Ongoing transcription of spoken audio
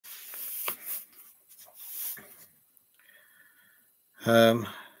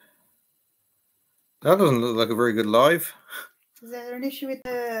That doesn't look like a very good live. Is there an issue with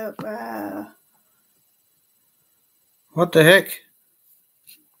the What the heck?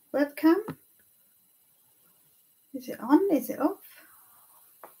 webcam? Is it on? Is it off?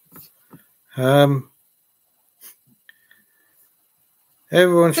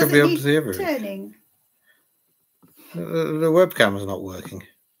 Everyone should be able to see everything. Turning. The webcam is not working.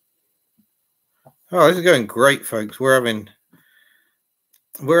 Oh, this is going great, folks. We're having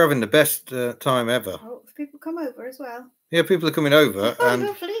the best time ever. Oh, people come over as well. Yeah, people are coming over,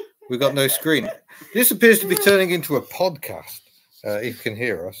 and we've got no screen. This appears to be turning into a podcast. If you can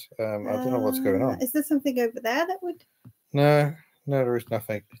hear us, I don't know what's going on. Is there something over there that would? No, there is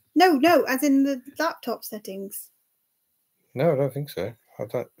nothing. No, as in the laptop settings. No, I don't think so. I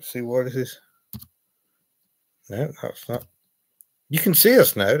don't see why this is. No, that's not. You can see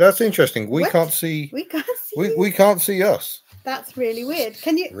us now. That's interesting. We can't see. We can't see. We can't see us. That's really weird.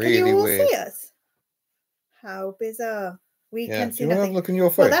 Can you all see us? How bizarre. We can see nothing. You want to have a look in your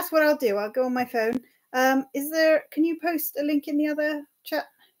phone? Well, that's what I'll do. I'll go on my phone. Can you post a link in the other chat?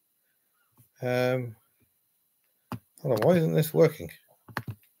 Hold on, why isn't this working?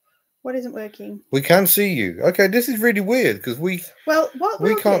 What isn't working? We can see you. Okay, this is really weird because we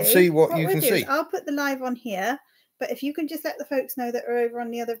can't see what you can see. I'll put the live on here, but if you can just let the folks know that are over on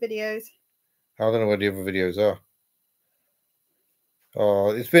the other videos. I don't know where the other videos are.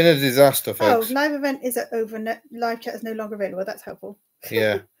 Oh, it's been a disaster, folks. Oh, live event is over. Live chat is no longer available. That's helpful.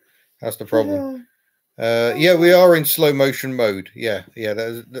 Yeah, that's the problem. Yeah, we are in slow motion mode. Yeah,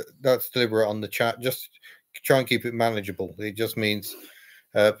 that's deliberate on the chat. Just try and keep it manageable. It just means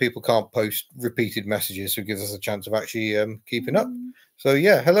people can't post repeated messages, so it gives us a chance of actually keeping up. So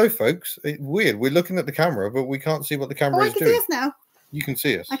yeah, hello, folks. It's weird. We're looking at the camera, but we can't see what the camera is doing. I can see us now. You can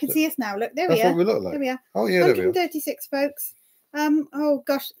see us. I can see us now. Look, there we are. That's what we look like. There we are. Oh yeah, there we are. 136 folks. Oh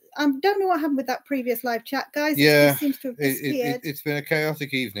gosh, I don't know what happened with that previous live chat, guys. Yeah, it seems to have disappeared. It's been a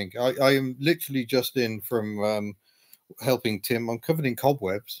chaotic evening. I am literally just in from helping Tim. I'm covered in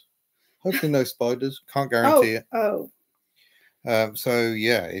cobwebs. Hopefully no spiders. Can't guarantee it. Oh. So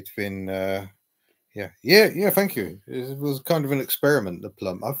yeah, it's been yeah. Thank you. It was kind of an experiment. The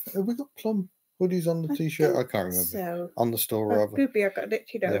plum. Have we got plum hoodies on the t-shirt? I can't remember. So. On the store rather. Goopy, I got it.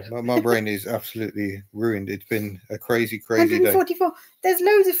 Yeah, my brain is absolutely ruined. It's been a crazy day. 144. There's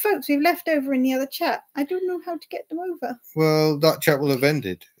loads of folks we've left over in the other chat. I don't know how to get them over. Well, that chat will have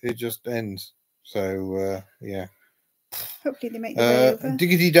ended. It just ends. So yeah. Hopefully they make the way over.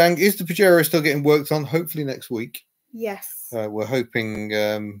 Diggity dang, is the Pajero still getting worked on? Hopefully next week. Yes. We're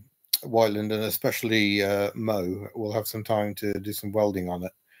hoping Whiteland and especially Mo will have some time to do some welding on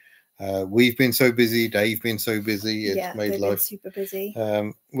it. We've been so busy. Dave's been so busy. It's made life super busy.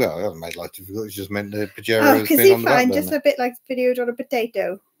 Well, it hasn't made life difficult. It's just meant the Pajero has been on the back burner. Just a bit like videoed on a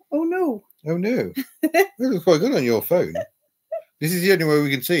potato. Oh no. Oh no. It looks quite good on your phone. This is the only way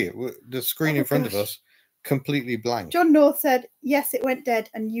we can see it. The screen in front of us completely blank. John North said, yes, it went dead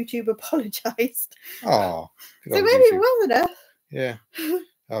and YouTube apologized. Oh. So maybe it was enough. Yeah.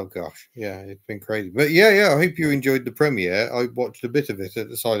 Oh gosh, yeah, it's been crazy. But yeah, I hope you enjoyed the premiere. I watched a bit of it at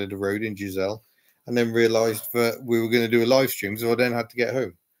the side of the road in Giselle, and then realised that we were going to do a live stream, so I then had to get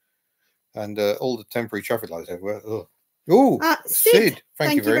home. And all the temporary traffic lights everywhere. Oh, Sid,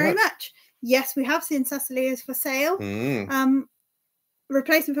 thank you very much. Yes, we have seen Cecily is for sale.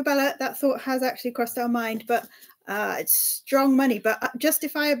 Replacement for Bella, that thought has actually crossed our mind, but it's strong money, but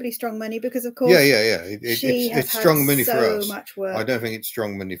justifiably strong money because, of course, it's strong money for us. Much work. I don't think it's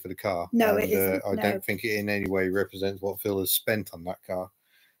strong money for the car. No, it isn't. I don't think it in any way represents what Phil has spent on that car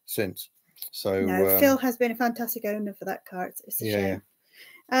since. So no, Phil has been a fantastic owner for that car. It's a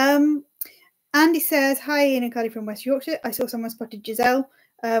shame. Andy says, hi, Ian and Carly from West Yorkshire. I saw someone spotted Giselle.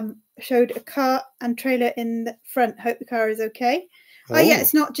 Showed a car and trailer in the front. Hope the car is okay. Oh yeah,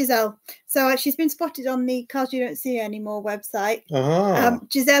 it's not Giselle. So she's been spotted on the Cars You Don't See Anymore website.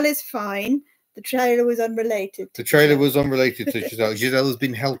 Giselle is fine. The trailer was unrelated. The trailer was unrelated to Giselle. Giselle has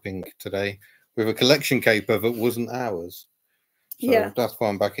been helping today with a collection caper that wasn't ours. So that's why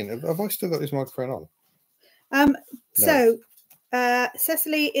I'm back in. Have I still got this microphone on? No. So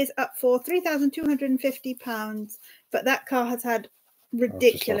Cecily is up for £3,250, but that car has had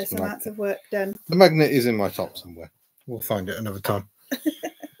ridiculous amounts of work done. The magnet is in my top somewhere. We'll find it another time.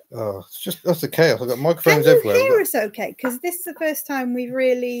 Oh, it's just that's the chaos. I've got microphones everywhere. Can you hear us okay? Because this is the first time we've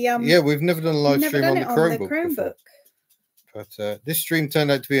really we've never done a live stream on the Chromebook. But this stream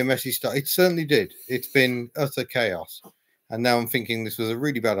turned out to be a messy start. It certainly did. It's been utter chaos. And now I'm thinking this was a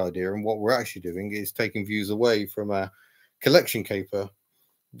really bad idea. And what we're actually doing is taking views away from a collection caper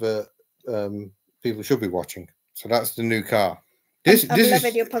that people should be watching. So that's the new car. I'm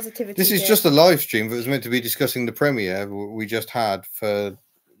loving your positivity. This is just a live stream, but it was meant to be discussing the premiere we just had for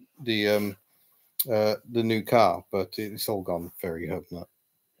the new car, but it's all gone very Hubnut.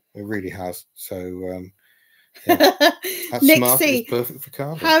 It really has. So yeah. That Nick Smart C, is perfect for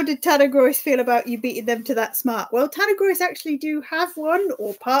car. How did Tanagrois feel about you beating them to that Smart? Well, Tanagrois actually do have one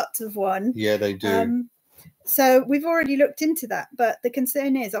or parts of one. Yeah, they do. So we've already looked into that, but the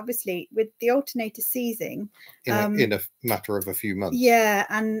concern is obviously with the alternator seizing in a matter of a few months. Yeah,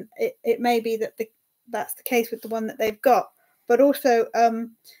 and it may be that that's the case with the one that they've got, but also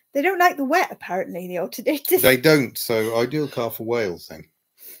they don't like the wet. Apparently, the alternators. They don't. So ideal car for Wales then.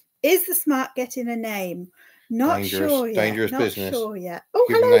 Is the Smart getting a name? Not sure yet. Dangerous Not business. Sure yet. Oh,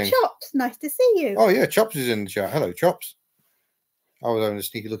 hello, Chops. Nice to see you. Oh yeah, Chops is in the chat. Hello, Chops. I was having a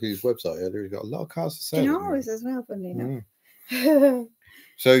sneaky look at his website earlier. He's got a lot of cars to sell. Ours as well, funny enough.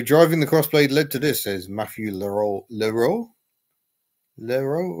 So driving the Crossblade led to this, says Matthew Leroy.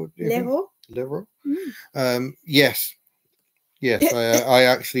 Yes. I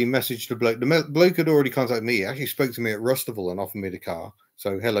actually messaged the bloke. The bloke had already contacted me. He actually spoke to me at Rustival and offered me the car.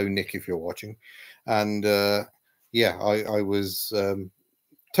 So hello, Nick, if you're watching. And I was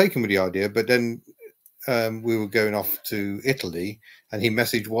taken with the idea, but then we were going off to Italy, and he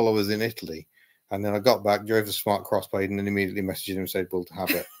messaged while I was in Italy, and then I got back, drove the Smart Crossblade, and then immediately messaged him and said, "We'll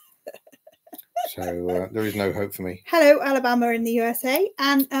have it." So there is no hope for me. Hello, Alabama in the USA,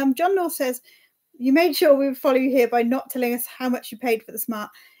 and John North says you made sure we would follow you here by not telling us how much you paid for the Smart.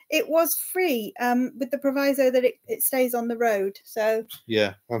 It was free, with the proviso that it stays on the road. So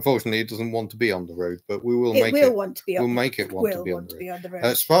yeah, unfortunately, it doesn't want to be on the road, but we will make it. Will want to be. We'll make it want to be on the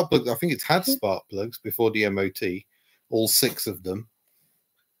road. Spark plugs. I think it's had spark plugs before the MOT. All 6 of them.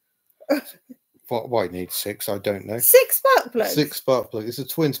 Why it needs 6? I don't know. 6 spark plugs. 6 spark plugs. It's a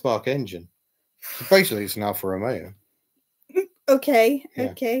twin spark engine. So basically, it's an Alfa Romeo. Okay.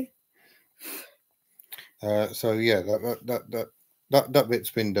 Yeah. Okay. So yeah, that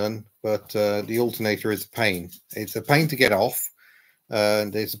bit's been done, but the alternator is a pain. It's a pain to get off,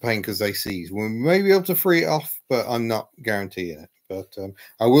 and it's a pain because they seize. We may be able to free it off, but I'm not guaranteeing it. But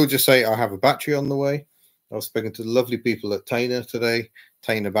I will just say I have a battery on the way. I was speaking to the lovely people at Tainer today,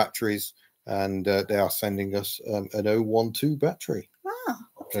 Tainer Batteries, and they are sending us an 012 battery. Wow.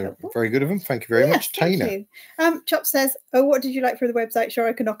 So very good of them. Thank you very much, Tainer. Chop says, "Oh, what did you like for the website? Sure,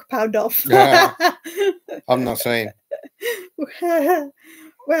 I can knock £1 off." I'm not saying.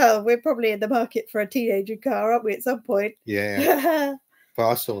 Well, we're probably in the market for a teenager car, aren't we, at some point? Yeah. But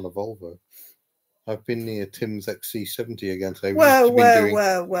I still want a Volvo. I've been near Tim's XC70 again today. Whoa.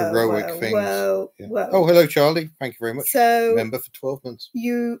 Heroic things. Whoa. Oh, hello, Charlie. Thank you very much. So, member for 12 months.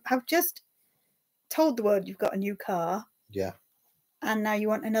 You have just told the world you've got a new car. Yeah. And now you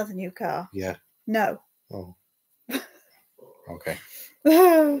want another new car. Yeah. No. Oh. Okay.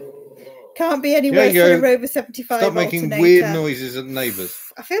 Can't be any worse than a Rover 75. Stop making weird noises at neighbours.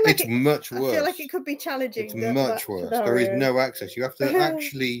 I feel like it's much worse. I feel like it could be challenging. It's much worse. There is no access. You have to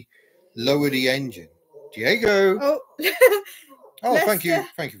actually lower the engine. Diego. Oh, thank you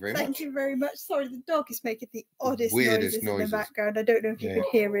very much. Thank you very much. Sorry, the dog is making the oddest noises in the background. I don't know if you can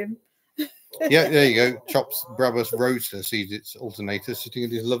hear him. Yeah, there you go. Chops Brabus Roadster sees its alternator sitting in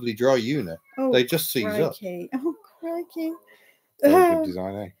this lovely dry unit. Oh, they just seize up. Oh, crikey. Very good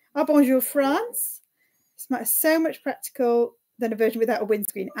design, eh? Oh, bonjour, France. Smart is so much practical than a version without a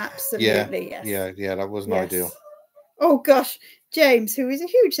windscreen. Absolutely, yes. Yeah, that wasn't ideal. Oh, gosh. James, who is a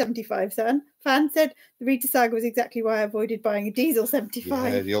huge 75 fan, said the Rita Saga was exactly why I avoided buying a diesel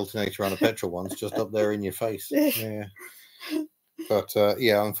 75. Yeah, the alternator on a petrol one's just up there in your face. Yeah. But,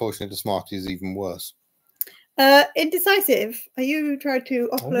 unfortunately, the Smart is even worse. Indecisive. Are you trying to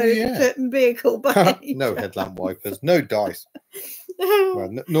offload a certain vehicle? No headlamp wipers, no dice. Well,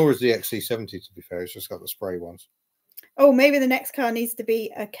 nor is the XC70, to be fair. It's just got the spray ones. Oh, maybe the next car needs to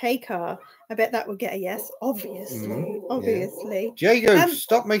be a K car. I bet that would get a yes. Obviously. Diego,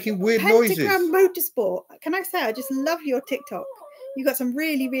 stop making weird noises. Pentagram Motorsport. Can I say, I just love your TikTok. You got some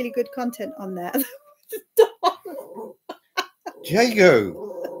really, really good content on there.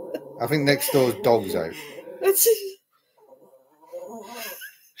 Diego, I think next door's dog's out.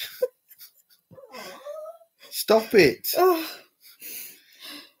 Stop it.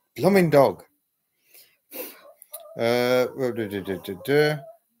 Blooming dog. Volvo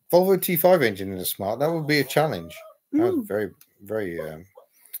T5 engine in a Smart. That would be a challenge. That was very, very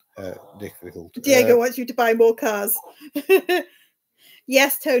difficult. Diego wants you to buy more cars.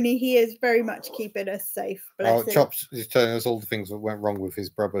 Yes, Tony, he is very much keeping us safe. Bless him. Chops is telling us all the things that went wrong with his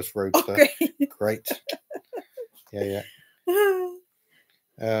Brabus Roadster. Oh, great. Yeah.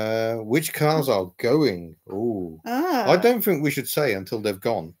 Which cars are going? Oh, I don't think we should say until they've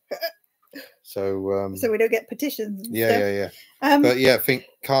gone. So we don't get petitions. And stuff. Yeah. But yeah, I think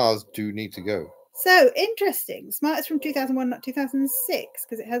cars do need to go. So interesting. Smart is from 2001, not 2006,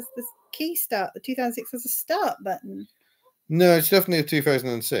 because it has the key start. The 2006 has a start button. No, it's definitely a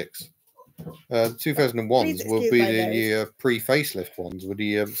 2006. 2001s will be the pre-facelift ones with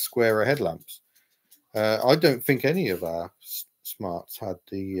the squarer headlamps. I don't think any of our smarts had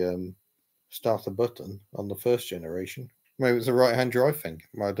the starter button on the first generation. Maybe it's a right-hand drive thing.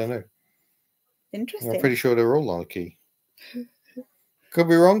 I don't know. Interesting. I'm pretty sure they're all on a key. Could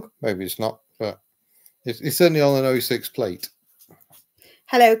be wrong. Maybe it's not, but it's certainly on an 06 plate.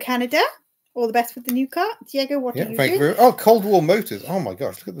 Hello, Canada. All the best with the new car. Diego, what are you thank doing? you. Oh, Cold War Motors. Oh my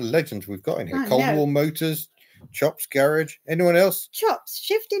gosh, look at the legends we've got in here. Cold War Motors, Chops Garage. Anyone else? Chops,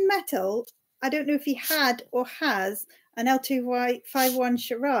 Shifting Metal. I don't know if he had or has an L2Y51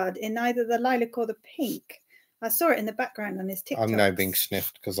 Charade in either the lilac or the pink. I saw it in the background on his TikTok. I'm now being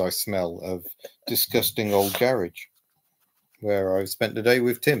sniffed because I smell of disgusting old garage where I've spent the day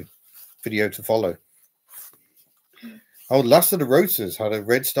with Tim. Video to follow. Oh, Last of the Roadsters had a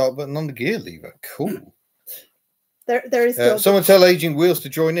red start button on the gear lever. Cool. There is someone tell Aging Wheels to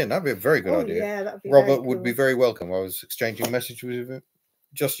join in. That'd be a very good idea. Yeah, that'd be Robert would be very welcome. I was exchanging messages with him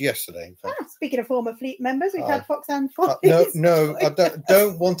just yesterday. In fact. Speaking of former fleet members, we've had Fox and Fox. No, I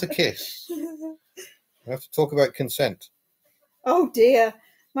don't want to kiss. We have to talk about consent. Oh dear.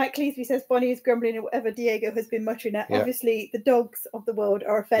 Mike Cleesby says Bonnie is grumbling at whatever Diego has been muttering at. Yeah. Obviously, the dogs of the world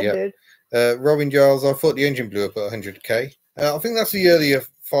are offended. Yeah. Robin Giles, I thought the engine blew up at 100k. I think that's the earlier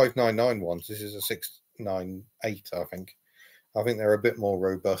 599 ones. This is a 698, I think. I think they're a bit more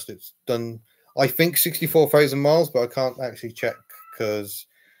robust. It's done, I think, 64,000 miles, but I can't actually check because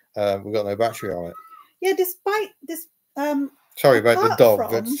we've got no battery on it. Yeah, despite this... Sorry about the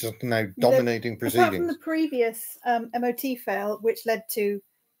dog that's just now dominating proceedings. Apart from the previous MOT fail, which led to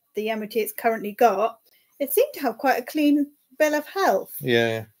the MOT it's currently got, it seemed to have quite a clean bill of health.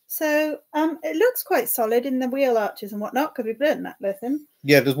 Yeah. So it looks quite solid in the wheel arches and whatnot, because we've learned that lesson.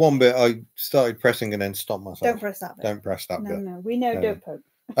 Yeah, there's one bit I started pressing and then stopped myself. Don't press that bit. Don't press that bit. No, we know don't poke.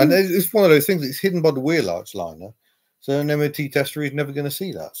 And it's one of those things that's hidden by the wheel arch liner. So an MOT tester is never going to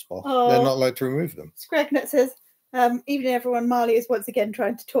see that spot. Oh. They're not allowed to remove them. Hubnut says, evening everyone, Marley is once again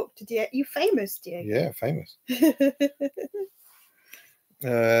trying to talk to Diego. You famous, Diego? Yeah, famous.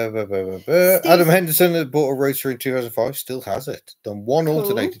 Adam Henderson that bought a Roadster in 2005, still has it. Done one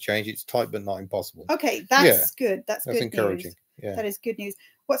alternator change. It's tight but not impossible. Okay, that's good. That's good encouraging. News. Yeah, that is good news.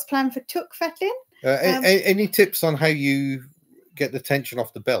 What's planned for Tuk Fetlin? Any tips on how you get the tension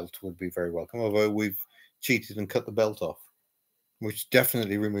off the belt would be very welcome. Although we've cheated and cut the belt off, which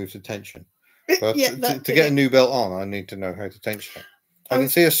definitely removes the tension. But to get a new belt on, I need to know how to tension it. I can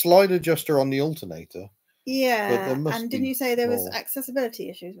see a slide adjuster on the alternator. Yeah, and didn't you say there was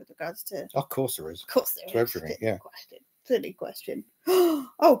accessibility issues with regards to? Of course there is. Of course there is. To everything, yeah. Silly question.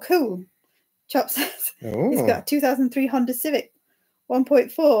 Oh, cool. Chop says he's got a 2003 Honda Civic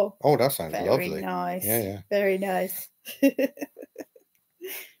 1.4. Oh, that sounds lovely. Very nice. Yeah. Very nice. Yeah,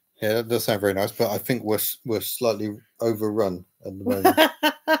 that does sound very nice, but I think we're slightly overrun at the moment.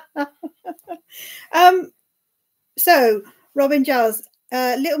 So Robin Giles,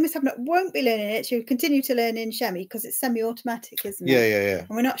 Little Miss Hubnut won't be learning it. She'll continue to learn in Shemi because it's semi-automatic, isn't it? Yeah. And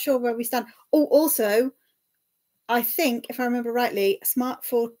we're not sure where we stand. Oh, also, I think if I remember rightly, Smart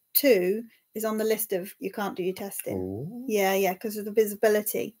 4.2 is on the list of you can't do your testing. Ooh. Yeah, because of the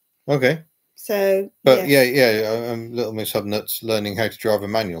visibility. Okay. So, but Little Miss Hubnut's learning how to drive a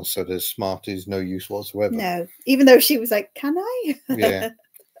manual, so the Smart is no use whatsoever. No, even though she was like, "Can I?" Yeah.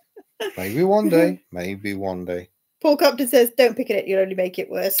 Maybe one day. Maybe one day. Paul Compton says, "Don't pick at it; you'll only make it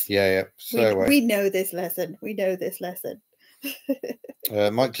worse." Yeah. We know this lesson. We know this lesson.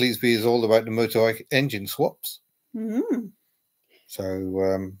 Mike Cleesby is all about the motorbike engine swaps. Mm-hmm.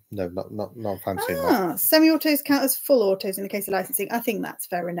 So no, not fancy that. Semi-autos count as full autos in the case of licensing. I think that's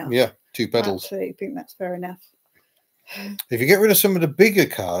fair enough. Yeah, 2 pedals. I think that's fair enough. If you get rid of some of the bigger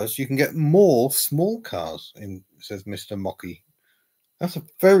cars, you can get more small cars. Says Mr. Mocky. That's a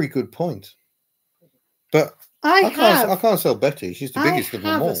very good point. But I can't sell Betty. She's the biggest of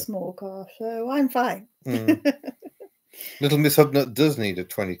them all. I have a small car, so I'm fine. Little Miss Hubnut does need a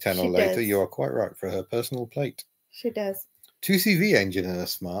 2010 or later. You are quite right for her personal plate. She does. 2CV engine in a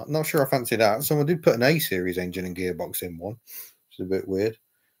Smart. Not sure I fancy that. Someone did put an A series engine and gearbox in one. Which is a bit weird.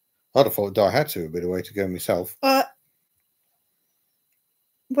 I'd have thought Daihatsu would be the way to go myself. What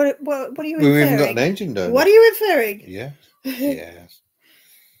are you referring? We haven't got an engine, though. What are you referring? Yeah. Yes.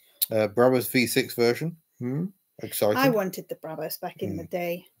 Brabus V6 version. Exciting. I wanted the Brabus back in the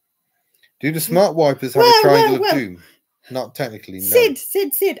day. Do the smart wipers have a triangle of doom? Not technically, no.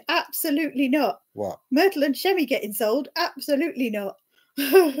 Sid, absolutely not. What? Myrtle and Shemmy getting sold? Absolutely not.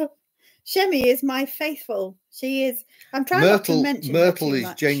 Shemmy is my faithful. She is. I'm trying not to mention Myrtle her is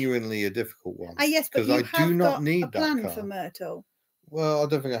much. genuinely a difficult one. Yes, but you I do not need a plan that for Myrtle. Well, I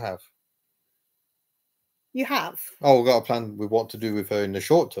don't think I have. You have? Oh, we've got a plan with what to do with her in the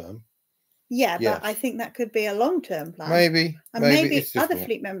short term. Yeah, yes. But I think that could be a long-term plan. Maybe, and maybe other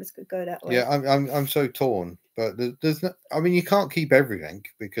fleet members could go that way. Yeah, I'm so torn. But there's no. I mean, you can't keep everything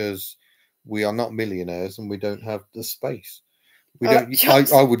because we are not millionaires and we don't have the space. We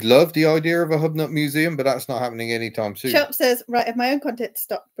don't. I would love the idea of a Hubnut museum, but that's not happening anytime soon. Chop says, right, if my own content to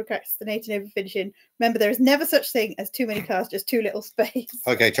stop procrastinating over finishing. Remember, there is never such thing as too many cars, just too little space.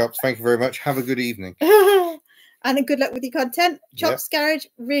 Okay, Chops, thank you very much. Have a good evening. And good luck with your content. Chops Garage,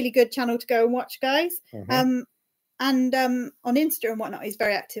 really good channel to go and watch, guys. And on Insta and whatnot, he's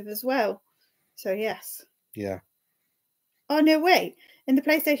very active as well. So yes. Yeah. Oh no, wait. In the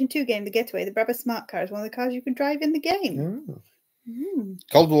PlayStation 2 game, The Getaway, the Brabus Smart Car is one of the cars you can drive in the game.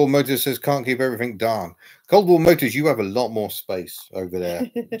 Cold War Motors says can't keep everything darn. Cold War Motors, you have a lot more space over there.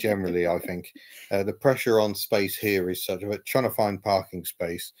 Generally, I think the pressure on space here is such. But trying to find parking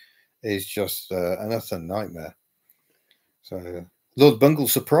space is just an utter nightmare. So, Lord Bungle,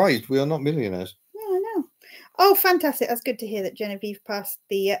 surprised we are not millionaires. Yeah, I know. Oh, fantastic! That's good to hear that Genevieve passed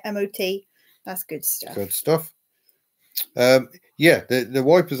the MOT. That's good stuff. Good stuff. Yeah, the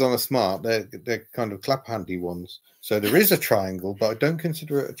wipers on a smart, they're kind of clap handy ones. So there is a triangle, but I don't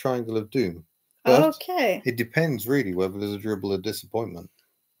consider it a triangle of doom. But okay. It depends really whether there's a dribble of disappointment.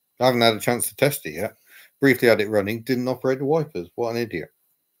 I haven't had a chance to test it yet. Briefly had it running, didn't operate the wipers. What an idiot.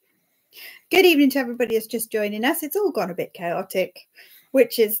 Good evening to everybody who's just joining us. It's all gone a bit chaotic,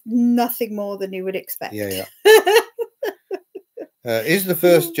 which is nothing more than you would expect. Yeah. Is the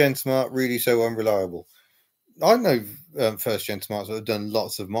first gen smart really so unreliable? I know first gen smarts that have done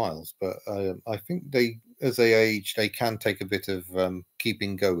lots of miles, but I think as they age, they can take a bit of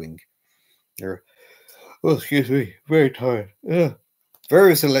keeping going. Excuse me, very tired. Yeah.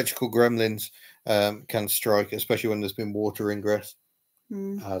 Various electrical gremlins can strike, especially when there's been water ingress.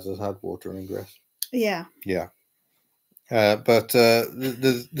 As has had water ingress. Yeah. But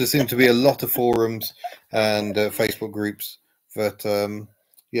there seem to be a lot of forums and Facebook groups that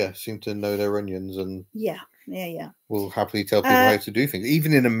seem to know their onions and will happily tell people how to do things,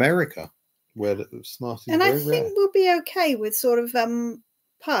 even in America where the smart is and very I think rare. we'll be okay with sort of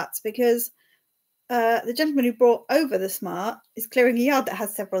parts because the gentleman who brought over the smart is clearing a yard that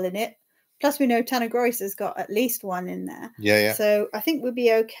has several in it. Plus, we know Tanner Gross has got at least one in there. Yeah. So I think we'll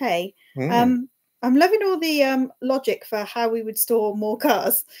be okay. I'm loving all the logic for how we would store more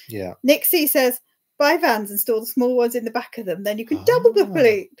cars. Yeah. Nick C says, buy vans and store the small ones in the back of them. Then you can double the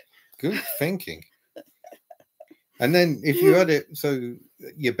fleet. Good thinking. And then if you had it so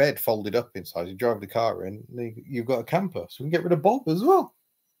your bed folded up inside, you drive the car in, you've got a camper. So we can get rid of Bob as well.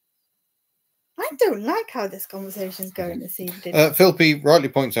 I don't like how this conversation is going this evening. Phil P rightly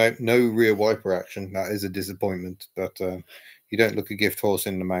points out no rear wiper action. That is a disappointment, but you don't look a gift horse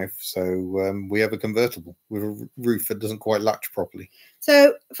in the mouth. So we have a convertible with a roof that doesn't quite latch properly.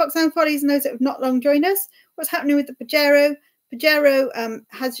 So Foxhound Follies knows that have not long joined us. What's happening with the Pajero? Pajero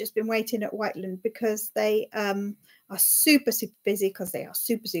has just been waiting at Whiteland because they are super busy because they are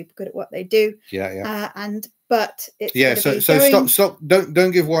super good at what they do. But it's stop.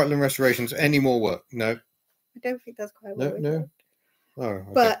 Don't give Whiteland Restorations any more work. No, I don't think that's quite well. No. Oh,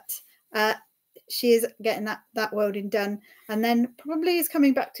 okay. But she is getting that welding done, and then probably is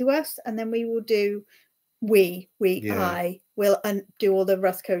coming back to us, and then we will do. I will do all the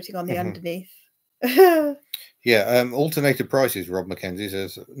rust coating on the underneath. Alternative prices. Rob McKenzie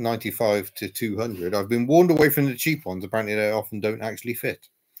says 95 to 200. I've been warned away from the cheap ones. Apparently, they often don't actually fit.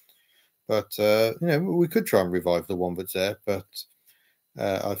 But we could try and revive the one that's there, but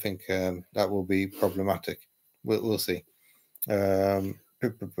I think that will be problematic. We'll see. All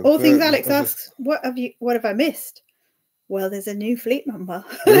things Alex asks, what have I missed? Well, there's a new fleet member.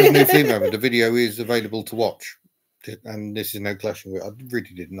 There is a new fleet member. The video is available to watch, and this is no clashing with. I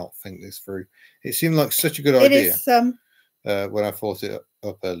really did not think this through. It seemed like such a good idea. It is when I thought it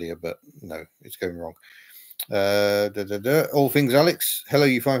up earlier, but no, it's going wrong. All things Alex. Hello,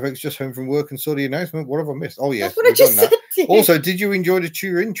 you fine folks. Just home from work and saw the announcement. What have I missed? Oh, yes. That's what I just said to you. Also, did you enjoy the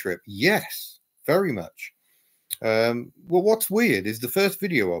Turin trip? Yes, very much. Well, what's weird is the first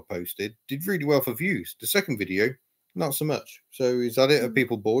video I posted did really well for views. The second video, not so much. So is that it? Are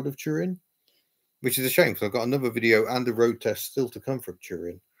people bored of Turin? Which is a shame because I've got another video and a road test still to come from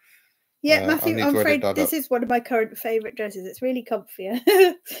Turin. Yeah, Matthew, I'm afraid this is one of my current favourite dresses. It's really comfy.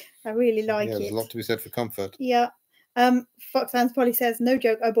 I really like it. Yeah, there's a lot to be said for comfort. Yeah. Foxlands Polly says, no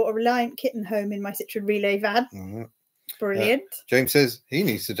joke, I bought a Reliant kitten home in my Citroen Relay van. Brilliant. James says he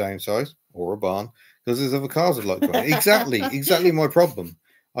needs to downsize or a barn because there's other cars I'd like to own. Exactly my problem.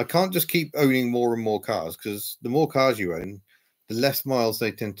 I can't just keep owning more and more cars because the more cars you own, the less miles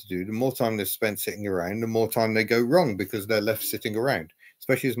they tend to do, the more time they're spent sitting around, the more time they go wrong because they're left sitting around,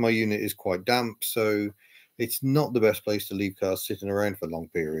 especially as my unit is quite damp. So it's not the best place to leave cars sitting around for long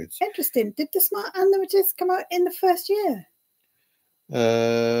periods. Interesting. Did the Smart Unlimiteds come out in the first year?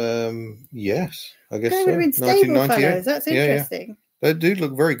 Yes, I guess they so. Would have been stable fellows. That's interesting. Yeah. They do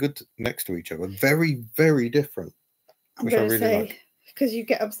look very good next to each other. Very, very different. I'm going to say, because you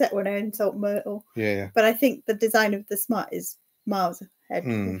get upset when I insult Myrtle. Yeah. But I think the design of the Smart is miles ahead.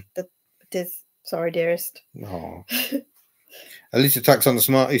 It is. Sorry, dearest. Oh. At least the tax on the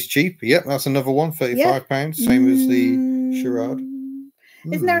Smart is cheap. Yep, that's another one, £35, same as the Charade.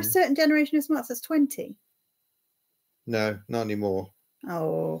 Isn't there a certain generation of Smarts that's 20? No, not anymore.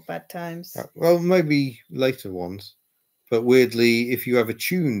 Oh, bad times. Well, maybe later ones. But weirdly, if you have a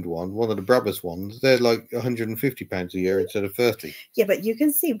tuned one of the Brabus ones, they're like £150 a year instead of 30. Yeah, but you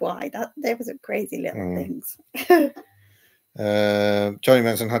can see why. There was a crazy little things. Johnny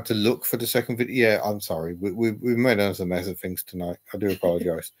Manson had to look for the second video. Yeah, I'm sorry. We've made another mess of things tonight. I do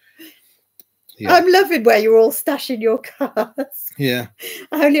apologise. Yeah. I'm loving where you're all stashing your cars. Yeah.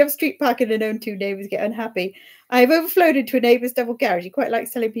 I only have street parking and own 2 neighbours get unhappy. I've overflowed into a neighbour's double garage. He quite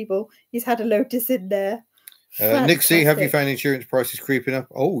likes telling people he's had a Lotus in there. Nick C, have you found insurance prices creeping up?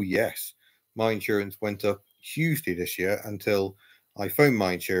 Oh, yes. My insurance went up hugely this year until I phoned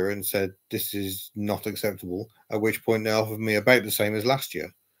my insurer and said, this is not acceptable, at which point they offered me about the same as last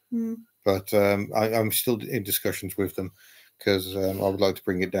year. But I'm still in discussions with them because I would like to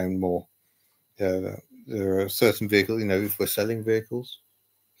bring it down more. There are certain vehicles, if we're selling vehicles,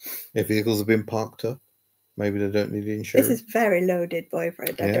 if vehicles have been parked up, maybe they don't need insurance. This is very loaded,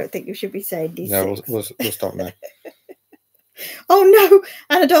 boyfriend. I don't think you should be saying these things. No, we'll stop now. Oh, no.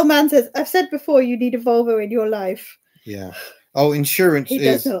 And an old man says, I've said before you need a Volvo in your life. Yeah. Oh, insurance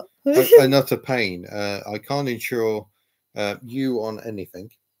is not a pain. I can't insure you on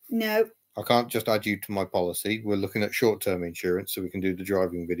anything. No. I can't just add you to my policy. We're looking at short-term insurance so we can do the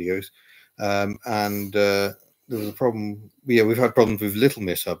driving videos. There was a problem. Yeah, we've had problems with Little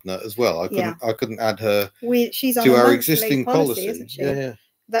Miss Hubnut as well. I couldn't add her she's on to our existing policy, isn't she? Yeah.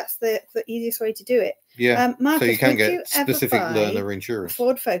 That's the easiest way to do it. Yeah. Marcus, so you can get specific learner insurance.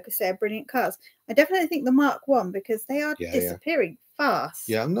 Ford Focus, they're brilliant cars. I definitely think the Mark 1 because they are disappearing fast.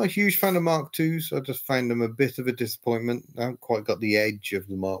 Yeah, I'm not a huge fan of Mark 2s. I just find them a bit of a disappointment. I haven't quite got the edge of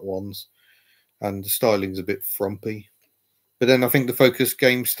the Mark 1s, and the styling's a bit frumpy. But then I think the Focus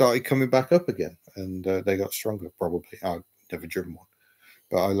games started coming back up again, and they got stronger, probably. I've never driven one,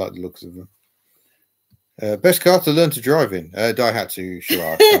 but I like the looks of them. Best car to learn to drive in? Daihatsu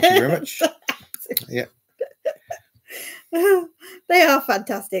Charade. Thank you very much. Yeah. They are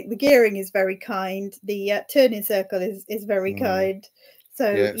fantastic. The gearing is very kind. The turning circle is very kind.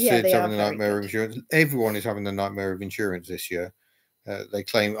 So, Sid's having a nightmare of insurance. Everyone is having a nightmare of insurance this year. They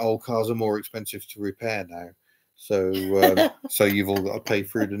claim old cars are more expensive to repair now. So so you've all got to pay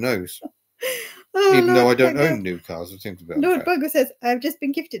through the nose. Even though I don't own new cars, it seems to be unfair. Lord Bungle says, I've just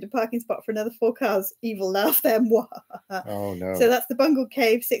been gifted a parking spot for another 4 cars. Evil laugh them. Oh, no. So that's the Bungle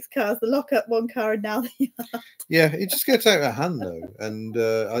Cave, 6 cars, the lockup, 1 car, and now the yard. Yeah, it just gets out of hand, though. And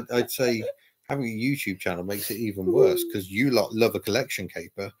I'd say having a YouTube channel makes it even worse because you lot love a collection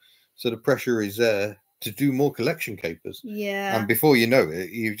caper. So the pressure is there to do more collection capers. Yeah. And before you know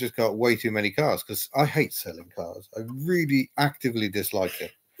it, you've just got way too many cars because I hate selling cars. I really actively dislike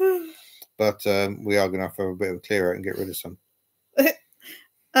it. But we are going to have a bit of a clear out and get rid of some.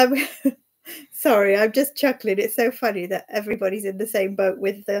 Sorry, I'm just chuckling. It's so funny that everybody's in the same boat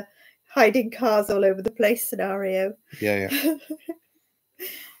with the hiding cars all over the place scenario. Yeah.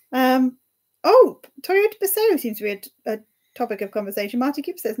 Toyota Paseo seems to be a topic of conversation. Marty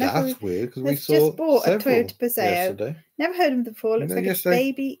Gibbs says, that's weird because we just bought a Toyota Paseo. Yesterday. Never heard of them before. Looks like yesterday? A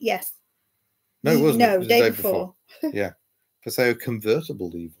baby. Yes. No, it wasn't. No, it was day the day before. Yeah. Paseo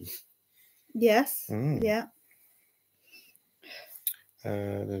convertible even. Yes. Yeah.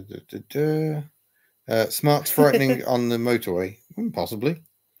 Smart's frightening on the motorway. Possibly.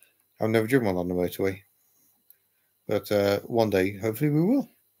 I've never driven one on the motorway. But one day, hopefully we will.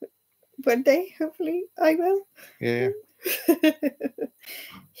 One day, hopefully I will. Yeah.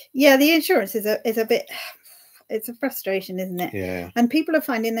 Yeah, the insurance is a bit... it's a frustration, isn't it? Yeah. And people are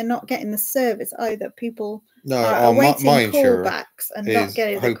finding they're not getting the service either. People No, are awaiting my insurer callbacks and not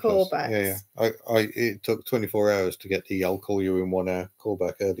getting hopeless. the callbacks. Yeah. It took 24 hours to get the "I'll call you in 1 hour"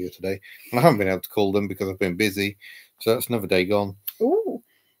 callback earlier today, and I haven't been able to call them because I've been busy. So that's another day gone. Ooh,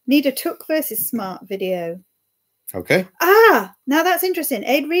 need a Took versus Smart video. Okay. Now that's interesting.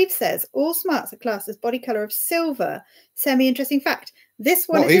 Aid Reeves says all Smarts are classed as body color of silver. Semi-interesting fact. This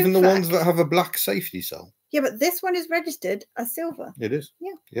one is even the ones that have a black safety cell. Yeah, but this one is registered as silver. It is.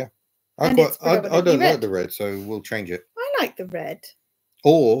 Yeah. Yeah. I don't like the red, so we'll change it. I like the red.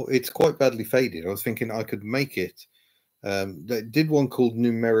 Or it's quite badly faded. I was thinking I could make it. They did one called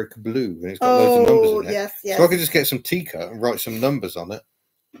numeric blue, and it's got loads of numbers in it. Yes. So I could just get some Tika and write some numbers on it.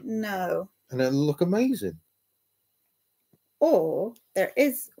 No. And it'll look amazing. Or there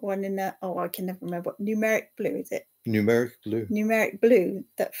is one in that. Oh, I can never remember what numeric blue is it? Numeric blue. Numeric blue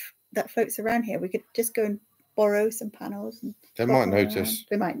that floats around here. We could just go and borrow some panels. And they might notice.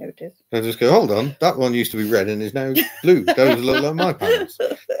 They might notice. They'll just go, hold on, that one used to be red and is now blue. Those look like my panels.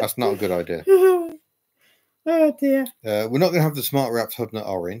 That's not a good idea. Oh dear. We're not going to have the Smart Wrapped Hubnut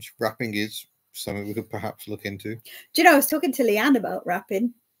orange. Wrapping is something we could perhaps look into. Do you know, I was talking to Leanne about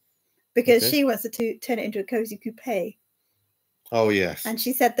wrapping because she wants to turn it into a cozy coupe. Oh, yes. And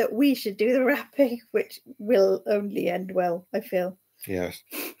she said that we should do the wrapping, which will only end well, I feel. Yes.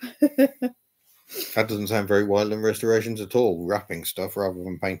 That doesn't sound very Wildland Restorations at all, wrapping stuff rather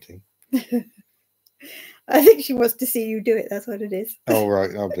than painting. I think she wants to see you do it. That's what it is. Oh, right.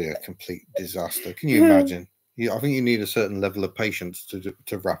 That'll be a complete disaster. Can you imagine? I think you need a certain level of patience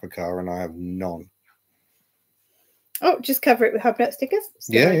to wrap a car, and I have none. Oh, just cover it with Hubnut stickers?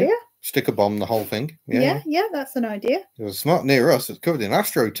 Yeah. Sticker bomb the whole thing. Yeah, that's an idea. There's a Smart near us that's covered in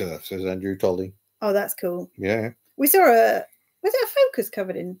AstroTurf, says Andrew Tolley. Oh, that's cool. Yeah. We saw was it a Focus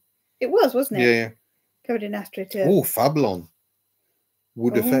covered in? It was, wasn't it? Yeah. Covered in AstroTurf. Oh, Fablon.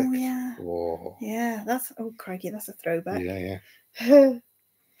 Wood effect. Yeah. Oh. Yeah, crikey, that's a throwback. Yeah.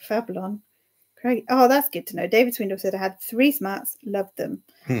 Fablon. Great. Oh, that's good to know. David Swindle said I had 3 Smarts, loved them.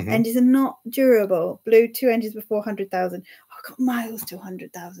 Engines are not durable. Blew 2 engines before 100,000. Oh, I got miles to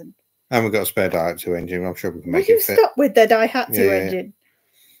 100,000. And we've got a spare Daihatsu engine. I'm sure we can make it fit. Stop with the Daihatsu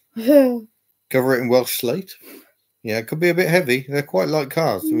engine. Cover it in Welsh slate. Yeah, it could be a bit heavy. They're quite light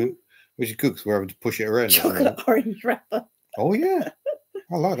cars. I mean, which is good because we're having to push it around. Chocolate orange wrapper. Oh, yeah.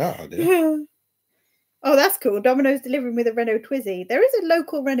 I like that idea. Oh, that's cool. Domino's delivering with a Renault Twizy. There is a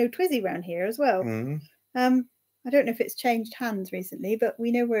local Renault Twizy around here as well. I don't know if it's changed hands recently, but we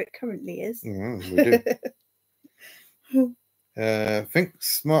know where it currently is. We do. I think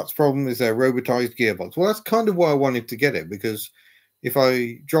Smart's problem is their robotized gearbox. Well, that's kind of why I wanted to get it, because if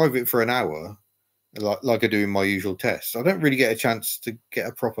I drive it for an hour, like I do in my usual tests, I don't really get a chance to get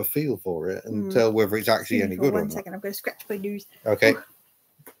a proper feel for it and tell whether it's actually any good or not. 1 second, I'm going to scratch my nose. Okay.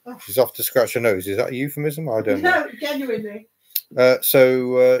 Oh. She's off to scratch her nose. Is that a euphemism? I don't know. No, genuinely.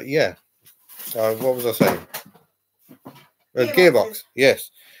 Yeah. What was I saying? Gearbox.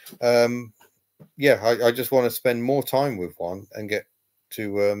 Yes. I just want to spend more time with one and get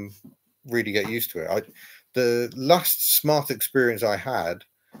to really get used to it. The last Smart experience I had,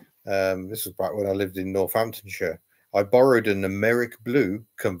 this was back when I lived in Northamptonshire. I borrowed a numeric blue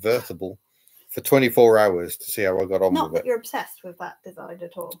convertible for 24 hours to see how I got on with it. Not that you're obsessed with that design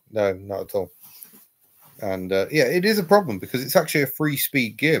at all. No, not at all. And it is a problem because it's actually a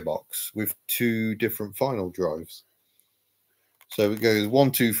 3-speed gearbox with 2 different final drives. So it goes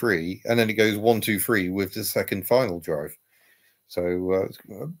 1, 2, 3, and then it goes 1, 2, 3 with the second final drive. So it's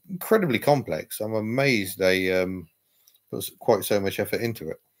incredibly complex. I'm amazed they put quite so much effort into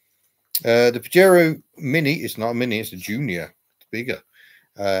it. The Pajero Mini, it's not a Mini, it's a Junior. It's bigger.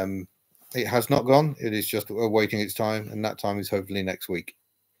 It has not gone. It is just awaiting its time, and that time is hopefully next week.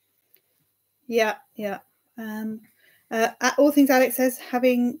 Yeah. All Things Alex says,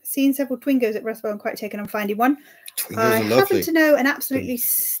 having seen several Twingos at Rustwell, I'm quite taken on finding one. Twingos I are lovely. happen to know an absolutely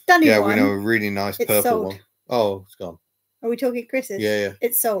stunning one. Yeah, we know a really nice purple one. Oh, it's gone. Are we talking Chris's? Yeah.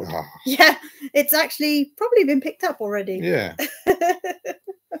 It's sold. Oh. Yeah, it's actually probably been picked up already. Yeah.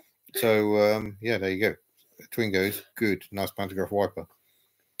 So, there you go. Twingos, good. Nice pantograph wiper.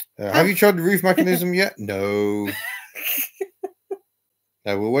 Have you tried the roof mechanism yet? No.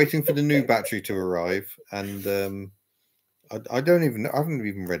 No, we're waiting for the new battery to arrive, and I haven't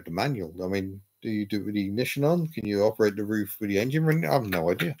even read the manual. I mean, do you do it with the ignition on? Can you operate the roof with the engine running? I have no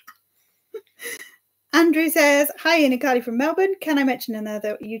idea. Andrew says, hi, Ian and Carly from Melbourne. Can I mention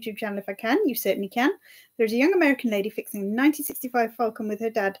another YouTube channel if I can? You certainly can. There's a young American lady fixing a 1965 Falcon with her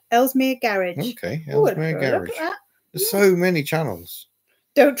dad, Ellesmere Garage. Okay, Ellesmere Garage. There's so many channels.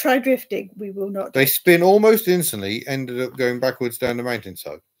 Don't try drifting. We will not. They spin almost instantly, ended up going backwards down the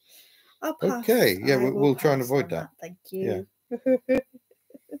mountainside. I'll pass. Okay, yeah, we'll try and avoid that. Thank you. Yeah.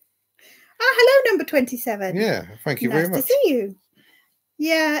 Hello, number 27. Yeah, thank you nice very much. Nice to see you.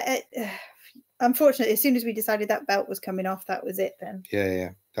 Yeah, unfortunately, as soon as we decided that belt was coming off, that was it then. Yeah,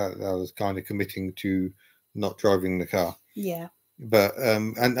 that was kind of committing to not driving the car. Yeah. But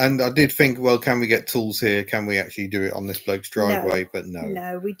and I did think, well, can we get tools here? Can we actually do it on this bloke's driveway? But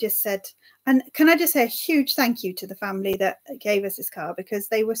no, we just said. And can I just say a huge thank you to the family that gave us this car, because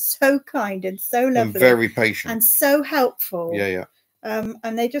they were so kind and so lovely and very patient and so helpful. Yeah.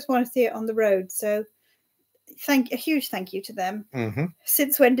 And they just want to see it on the road. So a huge thank you to them. Mm-hmm.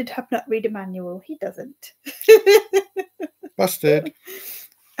 Since when did Hubnut read a manual? He doesn't. Busted.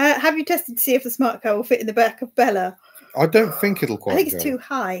 Have you tested to see if the smart car will fit in the back of Bella? I don't think it'll quite. I think it's too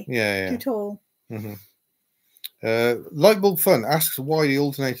high. Yeah. Too tall. Mm-hmm. Lightbulb Fun asks why the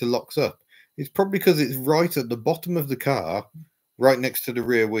alternator locks up. It's probably because it's right at the bottom of the car, right next to the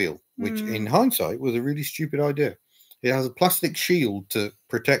rear wheel, which in hindsight was a really stupid idea. It has a plastic shield to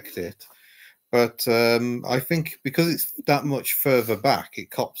protect it, but I think because it's that much further back,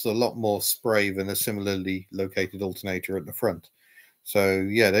 it cops a lot more spray than a similarly located alternator at the front. So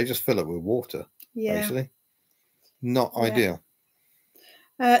yeah, they just fill it with water. Yeah. Basically, not ideal.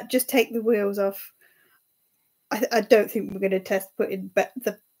 Just take the wheels off. I don't think we're going to test putting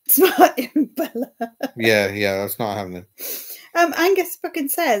the smart in Bella. Yeah, that's not happening. Angus fucking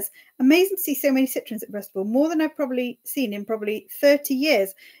says, amazing to see so many Citroens at Bristol, more than I've probably seen in probably 30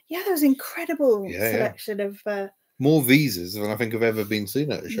 years. Yeah, there was incredible selection of more visas than I think have ever been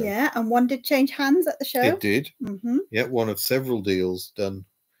seen at a show. Yeah, and one did change hands at the show. It did. Mm-hmm. Yeah, one of several deals done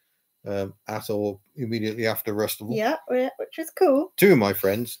at or immediately after Rustival. Yeah, which was cool. 2 of my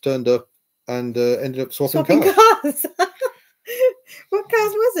friends turned up and ended up swapping cars. What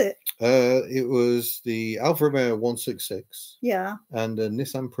cars was it? It was the Alfa Romeo 166. Yeah. And a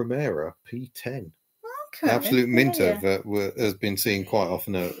Nissan Primera P10. Okay. Absolute minter that has been seen quite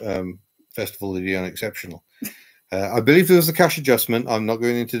often at Festival of the Unexceptional. I believe there was a cash adjustment. I'm not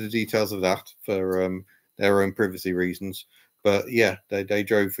going into the details of that for their own privacy reasons. But yeah, they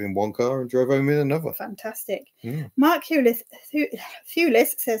drove in one car and drove home in another. Fantastic. Mark Hewlis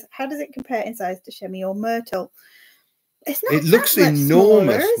says, how does it compare in size to Chemi or Myrtle? It's not. It looks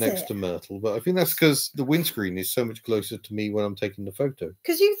enormous next to Myrtle, but I think that's because the windscreen is so much closer to me when I'm taking the photo.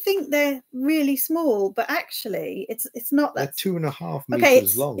 Because you think they're really small, but actually it's not that. They're 2.5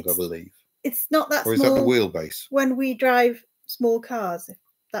 meters long, I believe. It's not that small. Or is that the wheelbase? When we drive small cars, if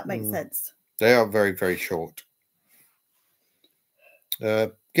that makes sense. They are very, very short.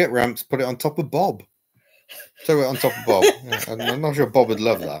 Get ramps, put it on top of Bob. Throw it on top of Bob. I'm not sure Bob would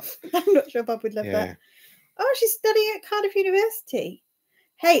love that. I'm not sure Bob would love that. Oh, she's studying at Cardiff University.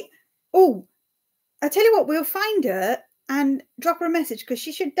 Hey, I tell you what, we'll find her and drop her a message, because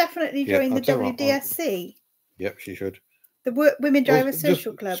she should definitely join the WDSC. Yep, she should. The Women Drivers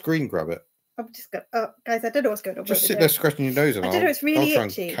Social Club. Screen grab it. I've just got. Oh, guys, I don't know what's going on. Just sit there scratching your nose, and I don't know. It's really I'll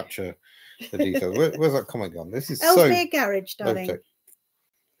itchy. Try and capture the details. Where's that comment gone? This is Ellesmere Garage, darling.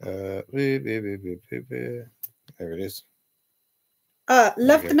 There it is. Love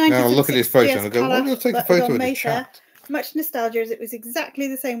the 1976 Now look at this photo and I go, why did I take a photo of the chat? Much nostalgia, as it was exactly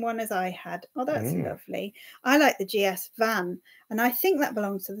the same one as I had. Oh, that's lovely. I like the GS van, and I think that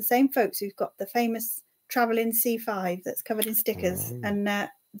belongs to the same folks who've got the famous travelling C5 that's covered in stickers and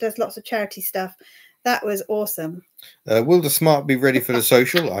does lots of charity stuff. That was awesome. Will the Smart be ready for the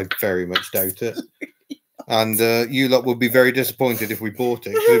social? I very much doubt it. And you lot would be very disappointed if we bought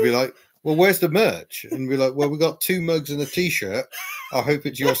it. They'd be like, well, where's the merch? And we're like, well, we got 2 mugs and a t-shirt. I hope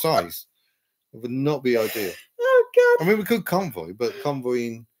it's your size. It would not be ideal. Oh, God. I mean, we could convoy, but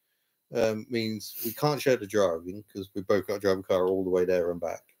convoying means we can't share the driving, because we both got to drive a car all the way there and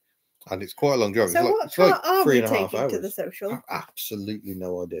back. And it's quite a long drive. So what car are we taking to the social? I have absolutely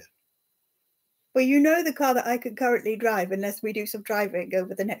no idea. Well, you know the car that I could currently drive, unless we do some driving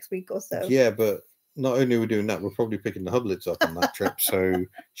over the next week or so. Yeah, but not only are we doing that, we're probably picking the Hubnuts up on that trip. So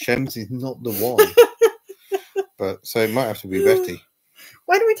Shems is not the one. But so it might have to be Betty.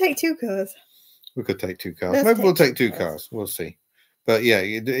 Why don't we take 2 cars? We could take 2 cars. Maybe we'll take 2 cars. We'll see. But yeah,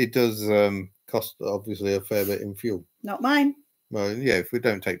 it does cost obviously a fair bit in fuel. Not mine. Well, yeah, if we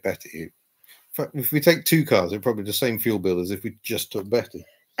don't take Betty, if we take 2 cars, it's probably the same fuel bill as if we just took Betty.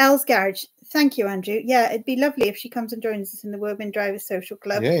 Elle's Garage. Thank you, Andrew. Yeah, it'd be lovely if she comes and joins us in the Women Drivers Social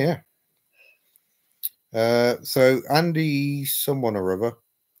Club. Yeah. So Andy, someone or other,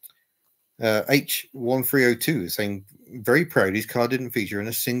 H1302 is saying, very proud his car didn't feature in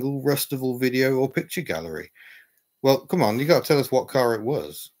a single Rustival video or picture gallery. Well, come on, you got to tell us what car it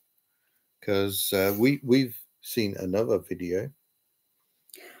was, because we've seen another video.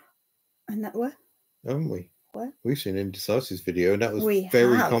 And that what? Haven't we? What? We've seen Indecisive's video, and that was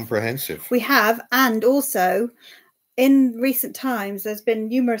very comprehensive. We have, and also in recent times, there's been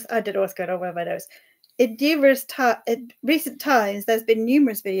numerous. I don't know what's going on with my nose. In recent times, there's been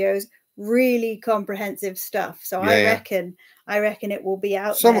numerous videos, really comprehensive stuff. So I reckon it will be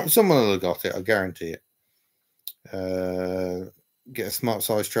out there. Someone will have got it. I guarantee it. Get a smart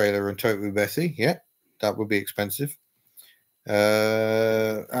size trailer and tow it with Betty. Yeah, that would be expensive.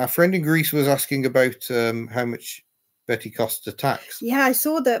 Our friend in Greece was asking about how much Betty costs to tax. Yeah, I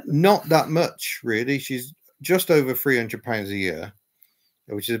saw that. Not that much, really. She's just over £300 a year,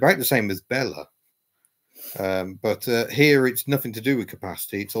 which is about the same as Bella. But here it's nothing to do with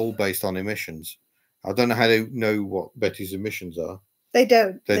capacity. It's all based on emissions. I don't know how they know what Betty's emissions are. They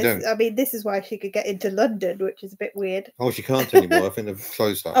don't. They don't. I mean, this is why she could get into London, which is a bit weird. Oh, she can't anymore. I think they've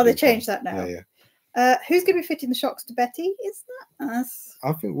closed that. Oh, they changed that now. Yeah. Who's going to be fitting the shocks to Betty? Is that us?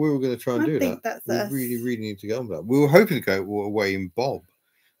 I think we were going to try and do that. I think that's us. We really need to go on that. We were hoping to go away in Bob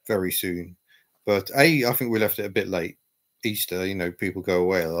very soon. But A, I think we left it a bit late. Easter, people go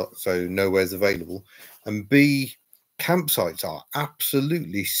away a lot, so nowhere's available. And B, campsites are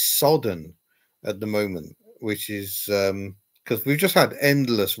absolutely sodden at the moment, which is because we've just had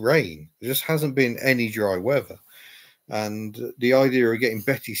endless rain. There just hasn't been any dry weather. And the idea of getting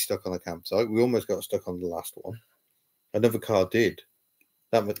Betty stuck on a campsite, we almost got stuck on the last one. Another car did.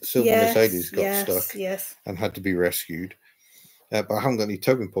 That silver Mercedes got stuck and had to be rescued. But I haven't got any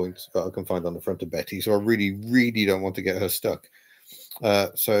towing points that I can find on the front of Betty, so I really, really don't want to get her stuck.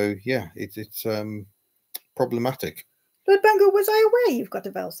 So yeah, it's problematic. But Bungo, was I aware you've got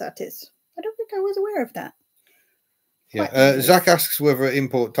a Velsatis? I don't think I was aware of that. Yeah. Zach asks whether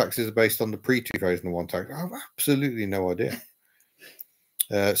import taxes are based on the pre-2001 tax. I have absolutely no idea.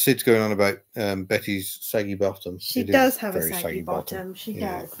 Sid's going on about Betty's saggy bottom. She does have a saggy bottom. She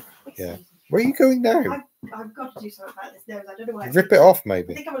does. Yeah. Where are you going now? I've got to do something about this nose. I don't know why. Rip it off,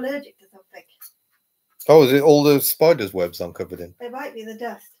 maybe. I think I'm allergic to something. Oh, is it all the spiders' webs I'm covered in? It might be the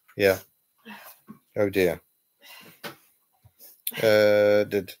dust. Yeah. Oh dear. In case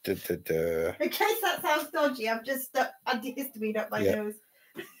that sounds dodgy, I've just stuck antihistamine up my nose.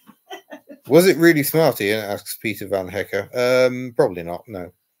 Was it really smart, Ian? Asks Peter Van Hecker. Probably not,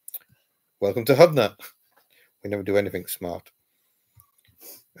 no. Welcome to Hubnut. We never do anything smart.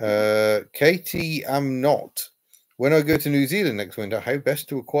 Katie, I'm not. When I go to New Zealand next winter, how best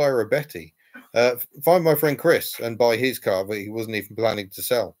to acquire a Betty? Find my friend Chris and buy his car that he wasn't even planning to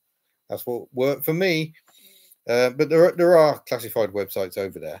sell. That's what worked for me. But there are classified websites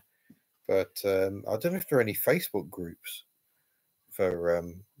over there. But I don't know if there are any Facebook groups for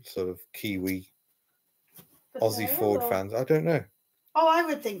sort of Kiwi Aussie Ford fans. I don't know. Oh, I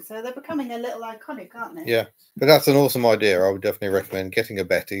would think so. They're becoming a little iconic, aren't they? Yeah, but that's an awesome idea. I would definitely recommend getting a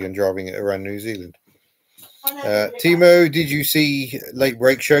Betty and driving it around New Zealand. Timo, did you see Late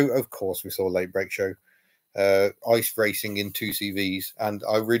Break Show? Of course we saw Late Break Show. Ice racing in 2CVs, and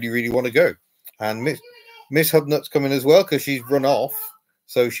I really, really want to go. And Miss Hubnut's coming as well because she's run off,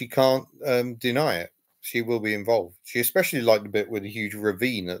 so she can't deny it. She will be involved. She especially liked the bit with a huge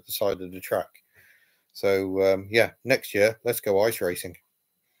ravine at the side of the track. So yeah, next year let's go ice racing.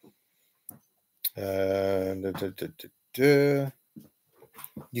 You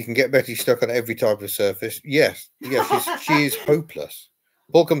can get Betty stuck on every type of surface. Yes, she is hopeless.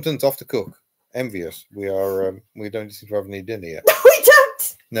 Paul Compton's off to cook. Envious. We don't seem to have any dinner yet. We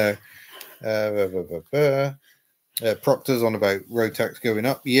don't. No. Proctor's on about road tax going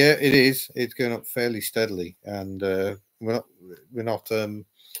up. Yeah, it is. It's going up fairly steadily, and we're not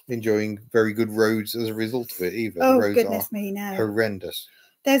enjoying very good roads as a result of it either. Oh, the roads goodness me, no. Horrendous.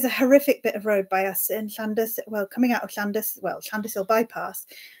 There's a horrific bit of road by us in Llandys, coming out of Llandys Hill bypass,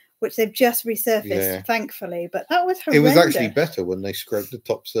 which they've just resurfaced, thankfully. But that was horrendous. It was actually better when they scraped the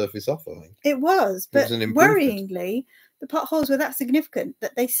top surface off, I think. It was, but worryingly, the potholes were that significant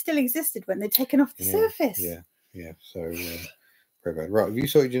that they still existed when they'd taken off the surface. Yeah. So, very bad. Right, have you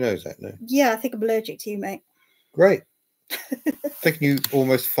sorted your nose out now? Yeah, I think I'm allergic to you, mate. Great. Taken you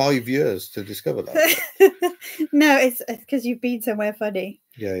almost 5 years to discover that. No, it's because you've been somewhere funny.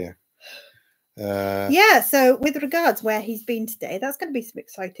 Yeah. So with regards where he's been today, that's going to be some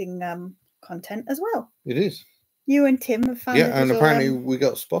exciting content as well. It is. You and Tim have found and apparently we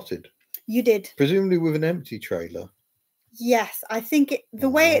got spotted. You did. Presumably with an empty trailer. Yes, I think the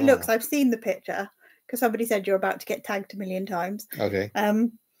way it looks, I've seen the picture because somebody said you're about to get tagged a million times. Okay.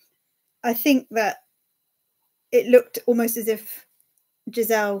 I think that it looked almost as if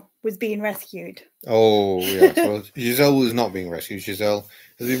Giselle was being rescued. Oh, yes. Well, Giselle was not being rescued. Giselle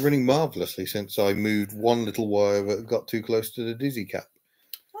has been running marvellously since I moved one little wire that got too close to the dizzy cap.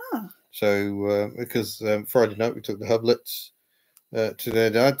 Ah. So, because Friday night we took the Hubnuts to their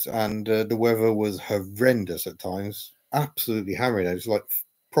dads, and the weather was horrendous at times. Absolutely hammering. It was like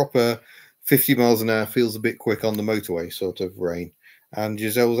proper 50 miles an hour, feels a bit quick on the motorway sort of rain. And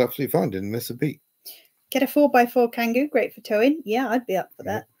Giselle was absolutely fine, didn't miss a beat. Get a 4x4 Kangoo, great for towing. Yeah, I'd be up for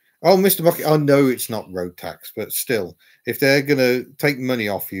that. Oh, Mr. Bucket, I know it's not road tax, but still, if they're going to take money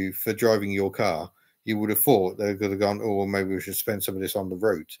off you for driving your car, you would have thought they're going to go, oh, well, maybe we should spend some of this on the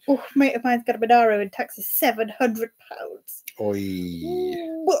roads. Oh, mate of mine's got a Monaro and tax is £700. Oi.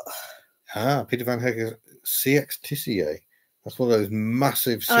 Peter Van Heck CX Tissier. That's one of those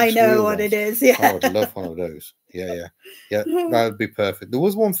massive. I know what it is. Yeah. I would love one of those. Yeah. That would be perfect. There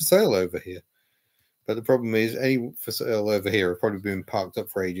was one for sale over here, but the problem is, any for sale over here have probably been parked up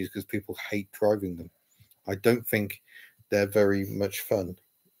for ages because people hate driving them. I don't think they're very much fun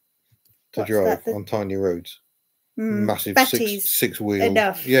to drive on tiny roads. Massive six wheel.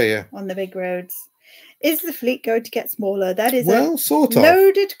 Enough. Yeah. On the big roads. Is the fleet going to get smaller? That is sort of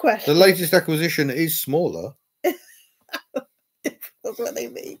loaded question. The latest acquisition is smaller. That's what they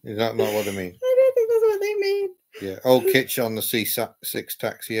mean. Is that not what they mean? I don't think that's what they mean. Yeah. Old Kitch on the C6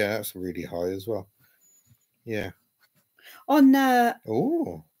 tax. Yeah, that's really high as well. Yeah. On the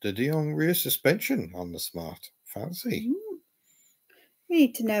Dion rear suspension on the Smart. Fancy. We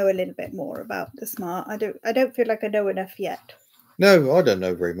need to know a little bit more about the Smart. I don't feel like I know enough yet. No, I don't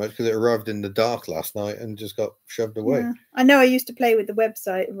know very much because it arrived in the dark last night and just got shoved away. Yeah. I know I used to play with the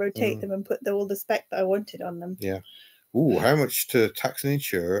website and rotate them and put all the spec that I wanted on them. Yeah. Ooh, how much to tax and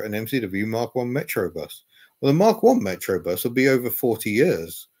insure an MCW Mark 1 Metro bus? Well, the Mark 1 Metro bus will be over 40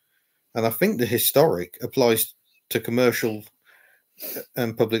 years. And I think the historic applies to commercial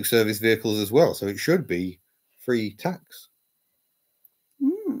and public service vehicles as well. So it should be free tax.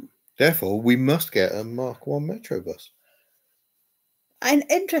 Therefore, we must get a Mark 1 Metro bus. An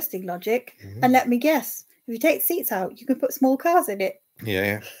interesting logic. And let me guess, if you take the seats out, you can put small cars in it.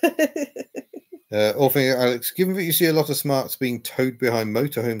 Yeah. Alex, given that you see a lot of Smarts being towed behind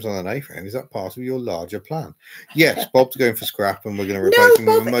motorhomes on an A-frame, is that part of your larger plan? Yes, Bob's going for scrap and we're going to replace him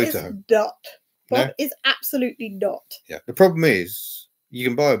with a motorhome. Bob is absolutely not. Yeah, the problem is you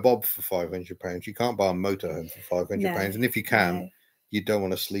can buy a Bob for £500. You can't buy a motorhome for £500. And if you can, you don't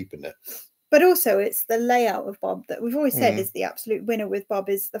want to sleep in it. But also, it's the layout of Bob that we've always said is the absolute winner with Bob,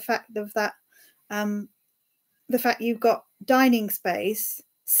 is the fact of that, the fact you've got dining space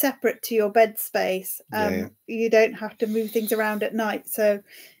separate to your bed space. You don't have to move things around at night. So,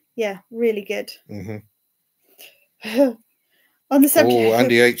 yeah, really good. On the subject.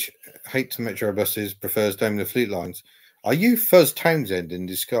 Andy H hates Metro buses, prefers Daimler Fleet Lines. Are you Fuzz Townsend in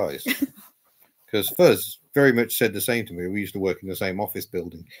disguise? Because Fuzz very much said the same to me. We used to work in the same office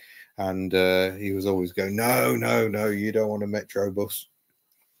building. And he was always going, no, you don't want a Metro bus.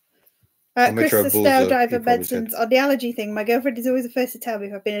 Chris, the stale driver Bedson's on the allergy thing. My girlfriend is always the first to tell me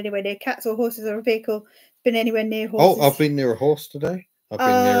if I've been anywhere near cats or horses or a vehicle. Been anywhere near horses. Oh, I've been near a horse today. I've been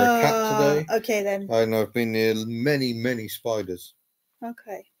near a cat today. Okay, then. And I've been near many, many spiders.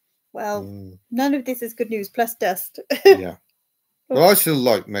 Okay. Well, none of this is good news, plus dust. Yeah. Well, I still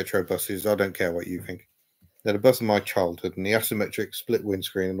like Metro buses. I don't care what you think. They're the bus of my childhood, and the asymmetric split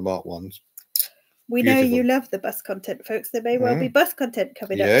windscreen and the Mark 1s. We know you love the bus content, folks. There may well be bus content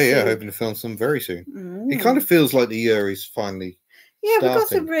coming up soon. Yeah, hoping to film some very soon. It kind of feels like the year is finally starting. We've got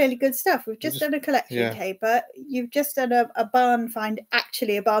some really good stuff. We've just done a collection caper. You've just done a barn find,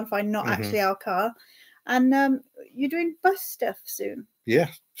 actually a barn find, not actually our car. And you're doing bus stuff soon. Yeah,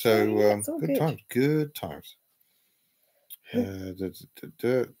 so good times.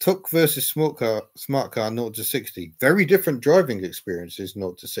 Tuk versus smart car 0 to 60. Very different driving experiences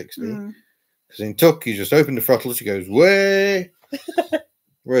 0 to 60. Because in Tuk, you just open the throttle, she goes way.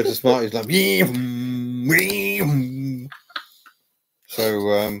 Whereas the Smart is like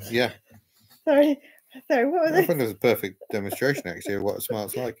so yeah. Sorry, what was I think there's a perfect demonstration actually of what a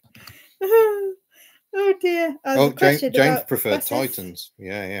Smart's like. Oh dear. James preferred Titans.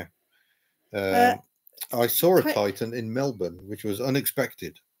 Yeah. I saw a Titan in Melbourne, which was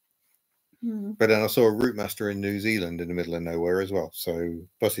unexpected. But then I saw a Routemaster in New Zealand in the middle of nowhere as well. So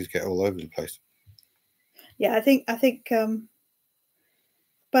buses get all over the place. Yeah, I think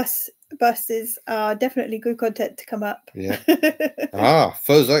buses are definitely good content to come up. Yeah.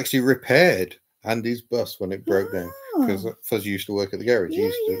 Fuzz actually repaired Andy's bus when it broke down, because Fuzz used to work at the garage. He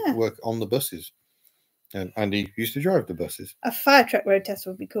used to work on the buses, and Andy used to drive the buses. A fire truck road test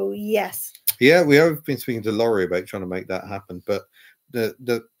would be cool. Yes. Yeah, we have been speaking to Laurie about trying to make that happen, but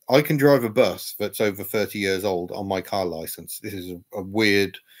the I can drive a bus that's over 30 years old on my car license. This is a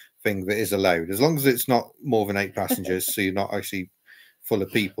weird thing that is allowed, as long as it's not more than 8 passengers, so you're not actually full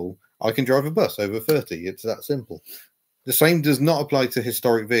of people. I can drive a bus over 30. It's that simple. The same does not apply to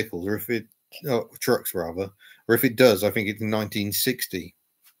historic vehicles, or if it trucks rather, or if it does, I think it's 1960.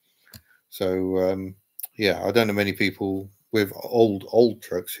 So yeah, I don't know many people with old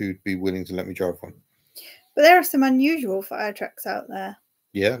trucks who'd be willing to let me drive one. But there are some unusual fire trucks out there.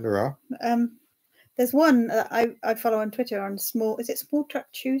 Yeah, there are. There's one that I follow on Twitter on Small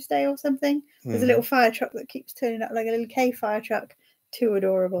Truck Tuesday or something? There's a little fire truck that keeps turning up, like a little K fire truck. Too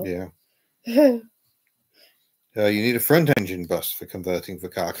adorable. Yeah. You need a front engine bus for converting for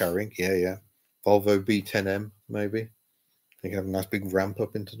car carrying. Yeah. Volvo B10M, maybe. You can have a nice big ramp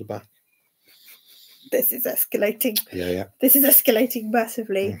up into the back. This is escalating. Yeah. This is escalating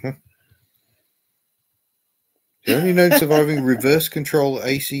massively. The only known surviving reverse control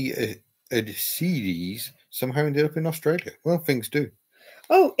AC series somehow ended up in Australia. Well, things do.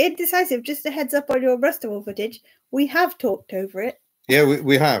 Oh, indecisive. Just a heads up on your Rustable footage. We have talked over it. Yeah,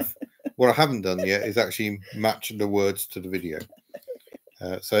 we have. What I haven't done yet is actually match the words to the video.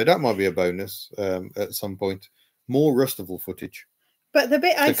 So that might be a bonus at some point. More Rustable footage. But the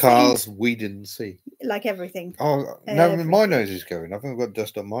bit the cars we didn't see. Like everything. Oh, now my nose is going. I think I've got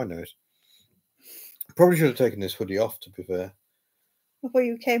dust up my nose. Probably should have taken this hoodie off, to be fair. Before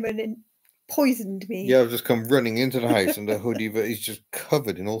you came in and poisoned me. Yeah, I've just come running into the house and the hoodie that is just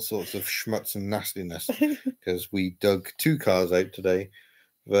covered in all sorts of schmutz and nastiness because we dug 2 cars out today.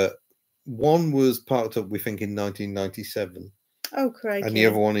 But one was parked up, we think, in 1997. Oh, crikey. And the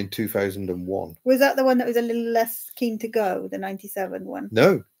other one in 2001. Was that the one that was a little less keen to go, the 97 one?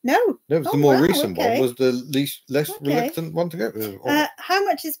 No. No. No, it was the more recent one. Was the less reluctant one to go. How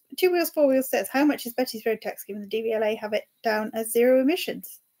much is 2 wheels, 4 wheels says? How much is Betty's road tax given the DVLA have it down as 0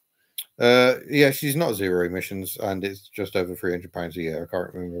 emissions? Yeah, she's not 0 emissions, and it's just over £300 a year. I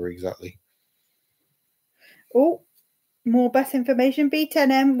can't remember exactly. Oh, more bus information.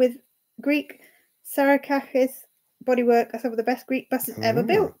 B10M with Greek Sarakakis bodywork are some of the best Greek buses ever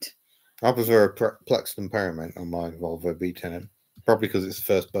built. I prefer a Plaxton Paramount on my Volvo B10M. Probably because it's the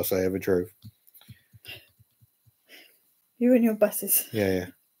first bus I ever drove. You and your buses. Yeah.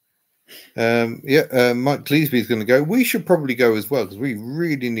 Mike Cleesby is going to go. We should probably go as well because we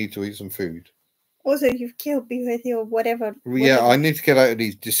really need to eat some food. Also, you've killed me with your whatever. Yeah, I need to get out of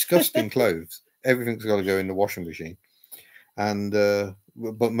these disgusting clothes. Everything's got to go in the washing machine. And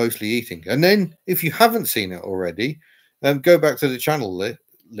but mostly eating. And then if you haven't seen it already, go back to the channel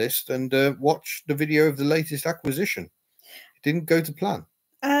list and watch the video of the latest acquisition. It didn't go to plan.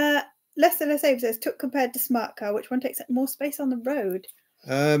 Lester says took compared to smart car, which one takes up more space on the road?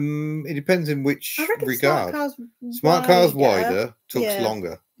 It depends in which regard. Smart car's wider, took's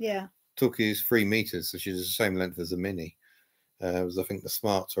longer. Yeah. Took is 3 meters, which is the same length as the Mini. I think the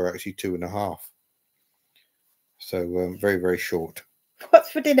Smarts are actually 2.5. So very, very short.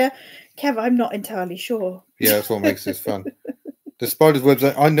 What's for dinner? Kev, I'm not entirely sure. Yeah, that's what makes this fun. The spider's webs,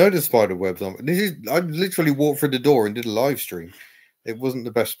 I know the spider webs on. I literally walked through the door and did a live stream. It wasn't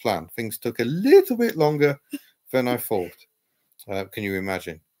the best plan. Things took a little bit longer than I thought. Can you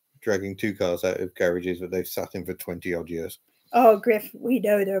imagine dragging 2 cars out of garages that they've sat in for 20 odd years? Oh, Griff, we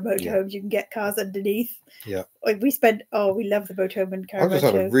know there are motorhomes. You can get cars underneath. Yeah. We love the motorhome and caravan. I just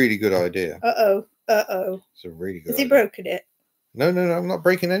had a really good idea. It's a really good idea. Has he broken it? No, I'm not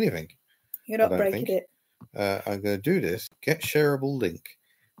breaking anything. You're not breaking it. I'm going to do this. Get shareable link.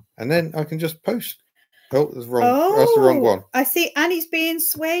 And then I can just post. Oh, that's wrong. That's the wrong one. I see Annie's being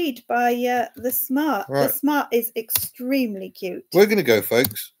swayed by the Smart. Right. The Smart is extremely cute. We're going to go,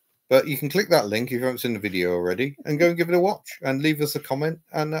 folks. But you can click that link if you haven't seen the video already and go and give it a watch and leave us a comment,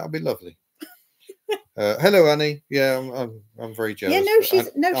 and that'll be lovely. Hello, Annie. Yeah, I'm very jealous.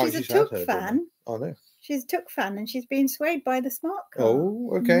 Yeah, she's a Tuk fan. Oh, no. She's a Tuk fan, and she's being swayed by the Smart car.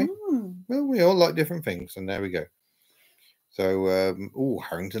 Oh, okay. Well, we all like different things, and there we go. So,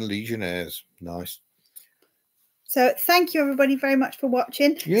 Harrington Legionnaires. Nice. So thank you everybody very much for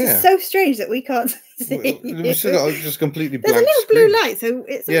watching. Yeah. It's so strange that we can't see. Just completely blank. There's a little screen. blue light, so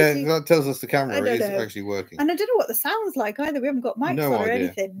it's that tells us the camera is actually working. And I don't know what the sound's like either. We haven't got mics on or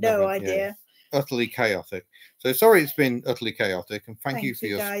anything. No idea. Yeah. Utterly chaotic. So sorry it's been utterly chaotic, and thank you for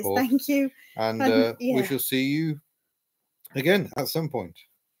your support. Thank you. And we shall see you again at some point.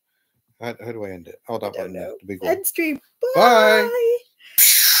 How do I end it? Oh, that one. The big one. End stream. Bye.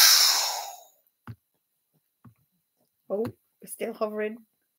 Oh, we're still hovering.